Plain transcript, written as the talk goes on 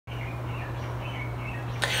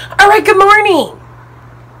Alright, good morning!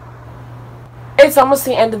 It's almost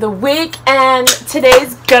the end of the week and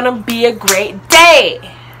today's gonna be a great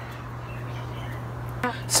day!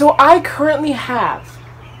 So I currently have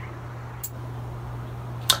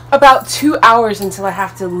about 2 hours until I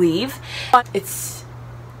have to leave. It's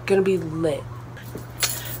gonna be lit.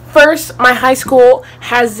 First, my high school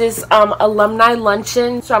has this alumni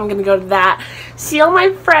luncheon, so I'm gonna go to that. See all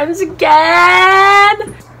my friends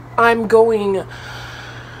again! I'm going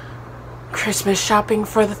Christmas shopping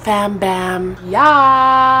for the fam bam.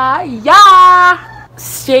 Yeah!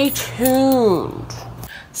 Stay tuned.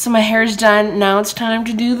 So my hair's done. Now it's time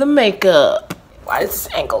to do the makeup. Why does this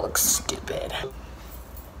angle look stupid? Has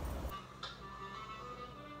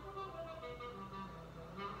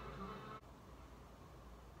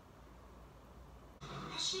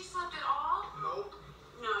she slept at all? Nope.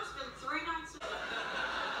 No, it's been 3 nights.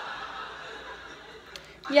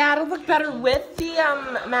 Yeah, it'll look better with the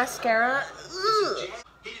mascara.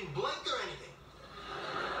 He didn't blink or anything.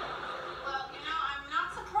 Well, you know, I'm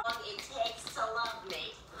not surprised it takes to love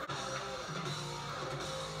me.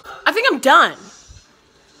 I think I'm done.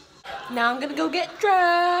 Now I'm gonna go get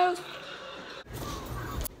dressed.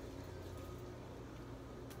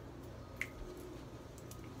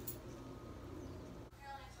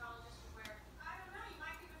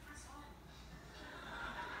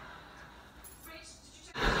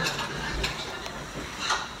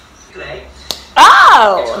 Today.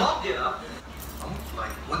 Oh! I'll get up. I'm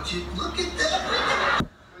like, would you look at that?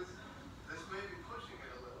 This may be pushing it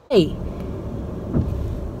a little. Hey.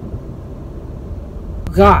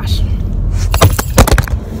 Gosh.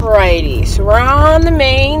 Righty, so we're on the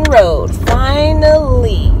main road,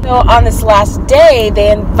 finally. So on this last day, they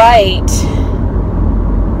invite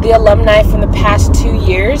the alumni from the past 2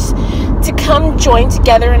 years to come join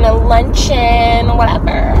together in a luncheon,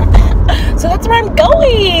 whatever. So that's where I'm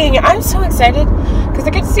going. I'm so excited because I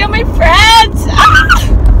get to see all my friends.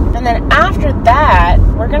 Ah! And then after that,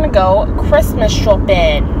 we're gonna go Christmas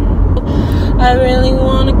shopping. I really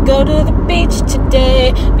want to go to the beach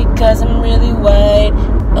today because I'm really white.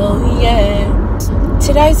 Oh yeah.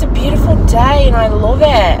 Today's a beautiful day and I love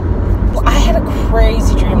it. Well, I had a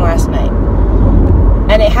crazy dream last night.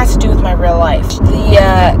 And it has to do with my real life.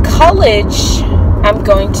 The college I'm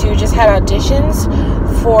going to just had auditions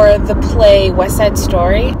for the play West Side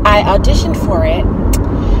Story. I auditioned for it.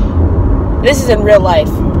 This is in real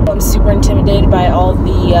life. I'm super intimidated by all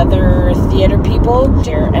the other theater people.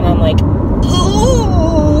 And I'm like,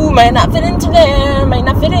 ooh, might not fit into there, might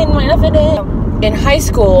not fit in. In high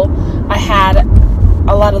school, I had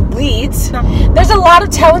a lot of leads. There's a lot of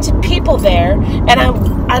talented people there, and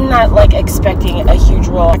I'm not like expecting a huge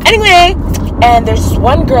role. Anyway, and there's this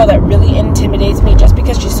one girl that really intimidates me just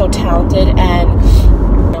because she's so talented, and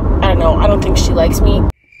I don't know, I don't think she likes me.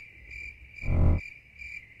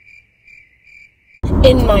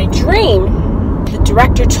 In my dream, the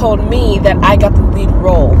director told me that I got the lead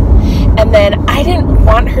role. And then I didn't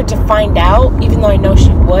want her to find out, even though I know she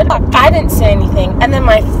would. I didn't say anything. And then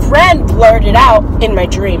my friend blurted out in my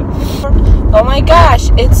dream, oh my gosh,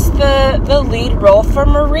 it's the lead role for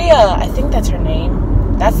Maria. I think that's her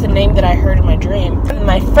name. That's the name that I heard in my dream. And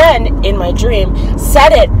my friend in my dream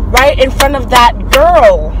said it right in front of that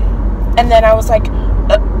girl. And then I was like,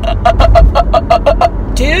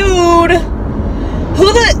 dude,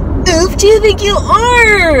 who the oof do you think you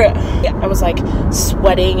are? Yeah, I was like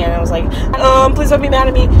sweating and I was like, please don't be mad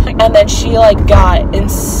at me. And then she like got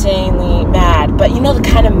insanely mad. But you know the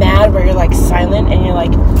kind of mad where you're like silent and you're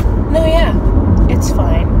like, no, yeah, it's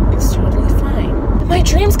fine. It's totally fine. My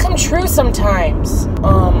dreams come true sometimes.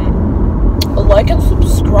 Like and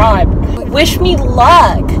subscribe. Wish me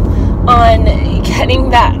luck on getting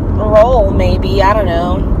that role, maybe. I don't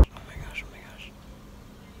know.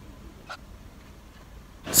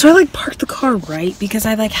 So I like parked the car right because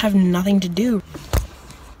I like have nothing to do.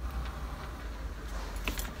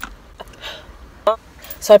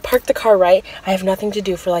 So I parked the car right. I have nothing to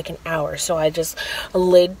do for like an hour. So I just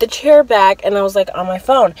laid the chair back and I was like on my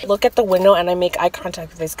phone. I look at the window and I make eye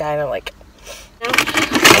contact with this guy and I'm like,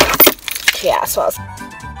 yeah, so I was...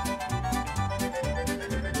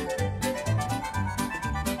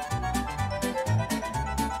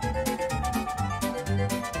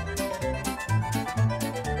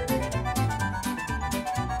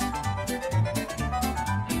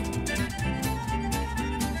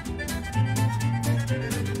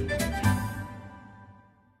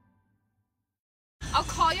 I'll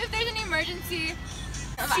call you if there's an emergency.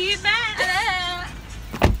 See you back.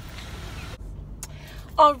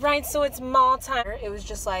 Alright, so it's mall time. It was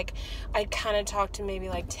just like, I kind of talked to maybe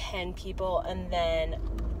like 10 people and then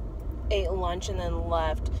ate lunch, and then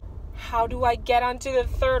left. How do I get onto the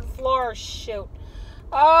 3rd floor? Shoot.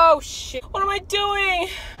 Oh, shit. What am I doing?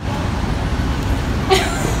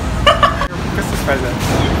 Christmas present.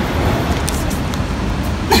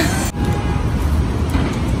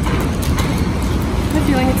 I have a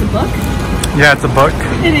feeling it's a book. Yeah, it's a book.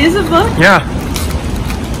 It is a book? Yeah.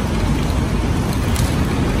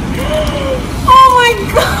 Oh my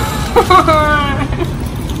god!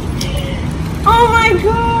 Oh my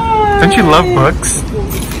god! Don't you love books?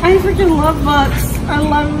 I freaking love books. I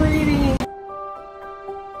love reading.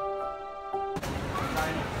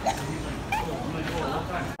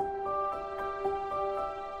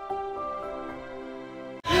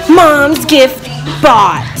 Mom's gift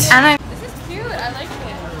bought. And this is cute. I like it.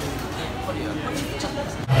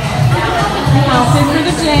 Outfit for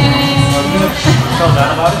the day.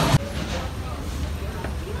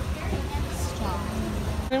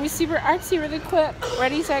 I'm gonna be super artsy really quick.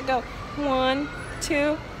 Ready, set, go. 1,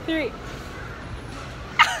 2, 3.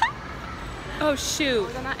 Oh shoot.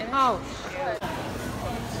 Oh.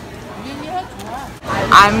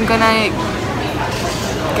 I'm gonna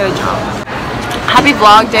get a job. Happy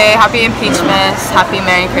vlog day, happy impeachment, happy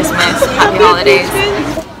Merry Christmas, happy holidays.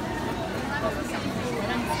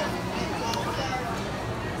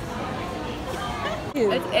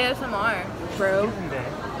 It's ASMR, bro.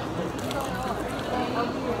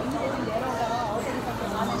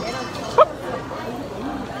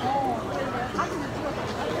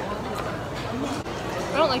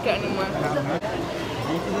 I don't like it anymore.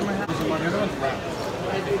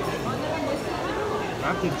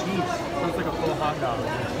 Wrapped in cheese. Sounds like a full hot dog.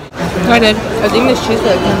 I did. I think this cheese for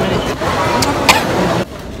like 10 minutes.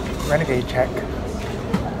 Renegade check.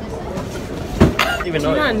 Even Do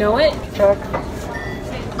you not know it? Check.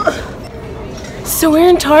 So we're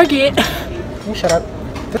in Target. You shut up.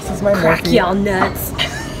 This is my Crack Murphy. y'all nuts.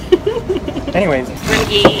 Anyways.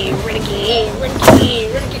 Renegade, renegade,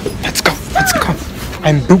 renegade, renegade. Let's go. Let's go.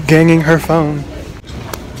 I'm boot ganging her phone.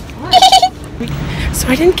 So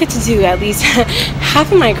I didn't get to do at least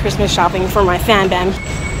half of my Christmas shopping for my fan band.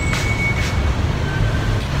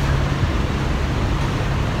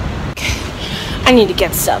 I need to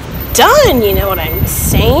get stuff done, you know what I'm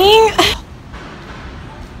saying?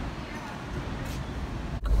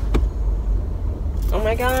 Oh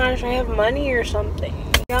my gosh, I have money or something.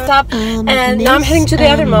 And now I'm heading to the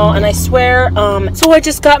other mall, and I swear, so I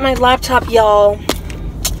just got my laptop, y'all.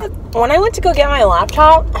 When I went to go get my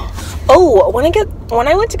laptop, when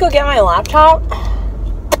I went to go get my laptop,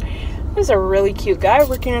 there was a really cute guy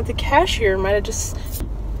working at the cashier. Might have just,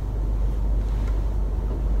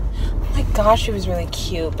 oh my gosh, he was really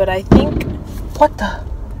cute. But I think, what the?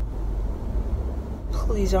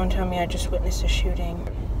 Please don't tell me I just witnessed a shooting.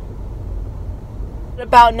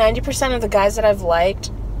 About 90% of the guys that I've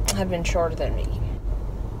liked have been shorter than me.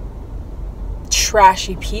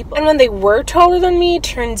 Trashy people. And when they were taller than me,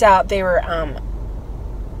 turns out they were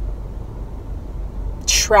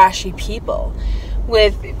trashy people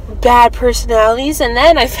with bad personalities, and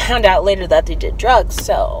then I found out later that they did drugs.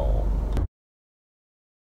 So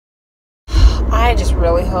I just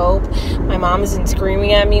really hope my mom isn't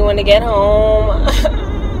screaming at me when I get home.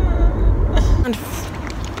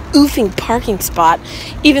 Oofing parking spot,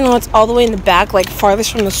 even though it's all the way in the back, like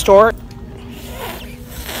farthest from the store.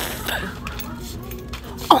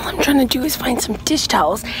 All I'm trying to do is find some dish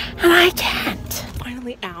towels, and I can't.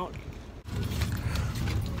 Finally out.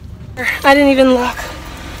 I didn't even look.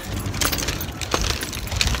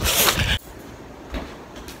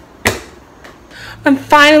 I'm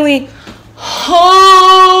finally home.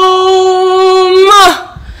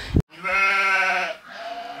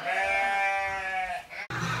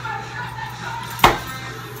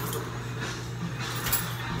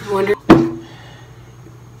 Wonder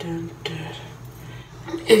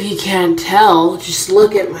if you can't tell, just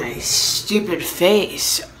look at my stupid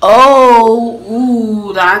face. Oh,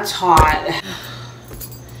 ooh, that's hot.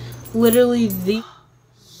 Literally the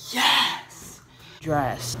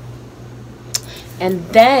dress. And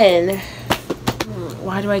then,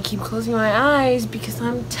 why do I keep closing my eyes? Because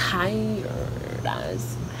I'm tired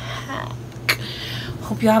as heck.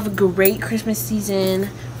 Hope you have a great Christmas season,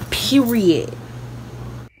 period.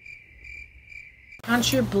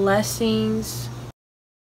 Count your blessings.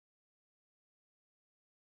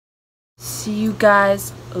 See you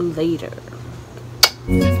guys later.